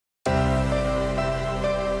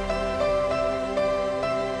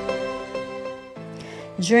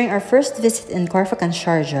During our first visit in Khorfakkan,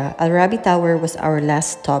 Sharjah, Al Rabi Tower was our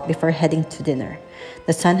last stop before heading to dinner.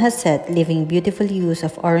 The sun has set, leaving beautiful hues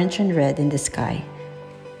of orange and red in the sky.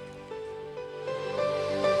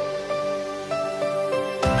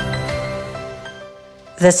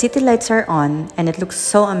 The city lights are on, and it looks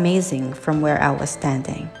so amazing from where I was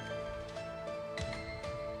standing.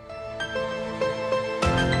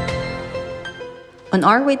 On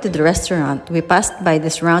our way to the restaurant, we passed by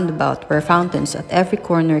this roundabout where fountains at every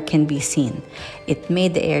corner can be seen. It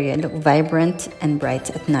made the area look vibrant and bright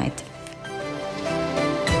at night.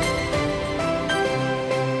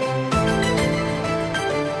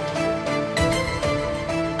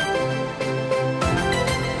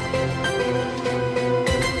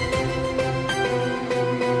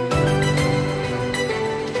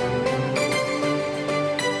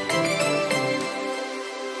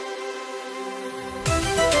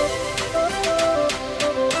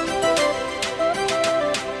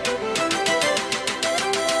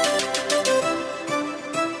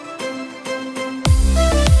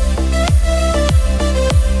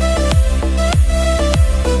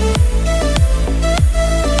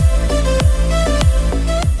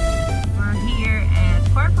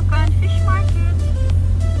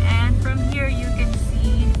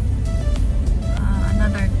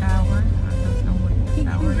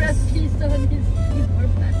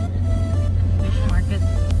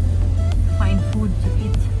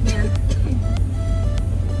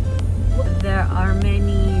 There are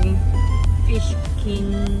many fish king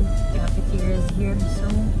cafeterias here, so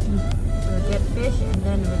we'll get fish and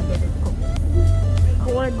then we'll get it cooked.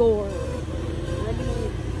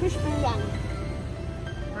 Fish biryani.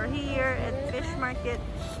 We're here at Fish Market.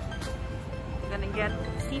 We're gonna get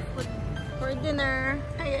seafood for dinner.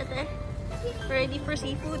 Hi, Ate. Ready for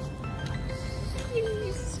seafood?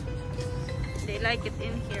 Yes. They like it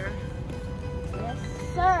in here. Yes,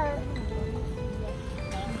 sir.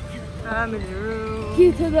 Family room.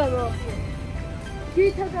 Kita dalo.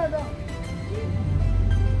 Kita dalo.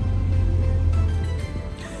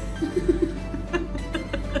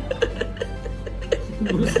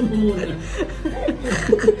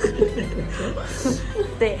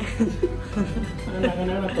 Te.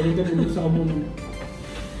 Anak-anak palitan dulu sa amo mo.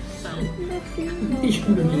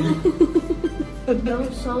 Don't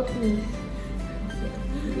salt me.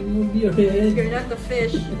 Remove your head. You're not the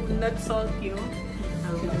fish. Will not salt you.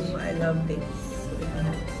 Oh, I love dates. We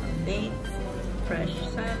have some dates, fresh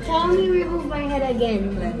salad. Tell me remove my head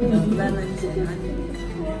again. Lemons and onions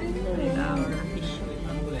with our fish.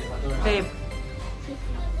 Babe.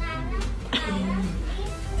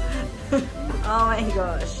 Oh my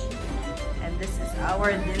gosh. And this is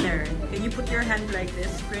our dinner. Can you put your hand like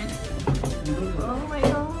this, Prince? Oh my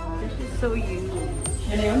gosh, this is so huge.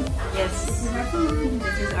 Yes.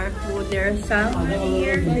 This is our food. There's salmon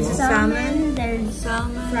here. There's salmon. There's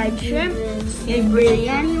Salmon. fried shrimp. There's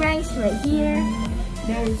biryani rice right here.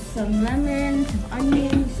 There's some lemon, some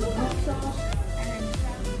onions, some hot sauce.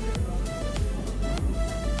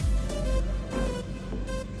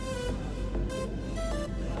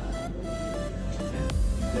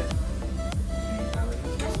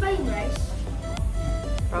 Rice?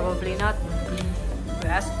 Probably not.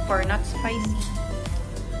 We asked for not spicy.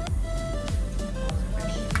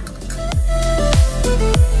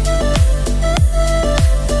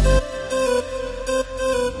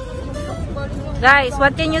 Guys,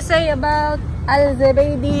 what can you say about Al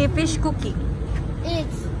Zebidi fish cookie?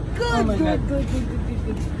 It's good, my good, God. good, good, good,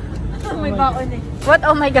 good, good. Oh my god. What?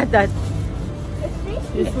 Oh my god, Dad. It's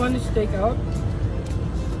tasty. This one is takeout,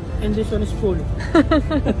 and this one is full.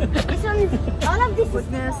 This one is, all of this is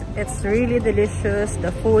Goodness, it's really delicious. The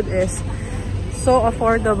food is so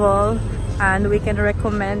affordable, and we can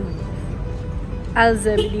recommend Al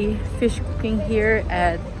Zebidi fish cooking here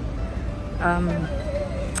at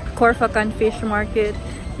Khorfakkan Fish Market.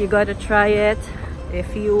 You gotta try it.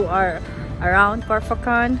 If you are around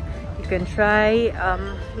Khorfakkan, you can try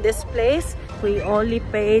this place. We only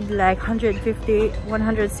paid like 160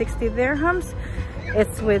 dirhams.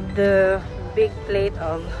 It's with the big plate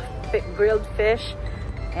of grilled fish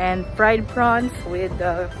and fried prawns with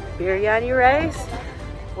biryani rice,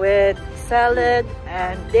 with salad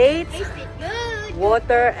and dates, tasty good.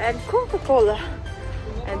 water and Coca-Cola.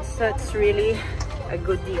 And so it's really a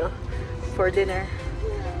good deal for dinner.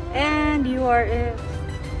 And you are in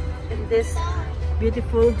this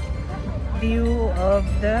beautiful view of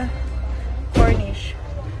the Corniche,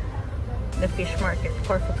 the fish market,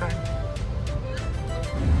 Khorfakkan.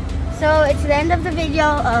 So it's the end of the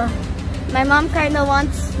video. My mom kinda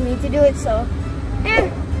wants me to do it, so here.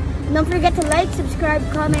 Don't forget to like, subscribe,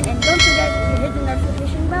 comment, and don't forget to hit the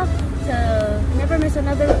notification bell to never miss there's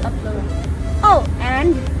another upload. Oh,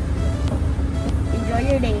 and enjoy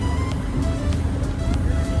your day.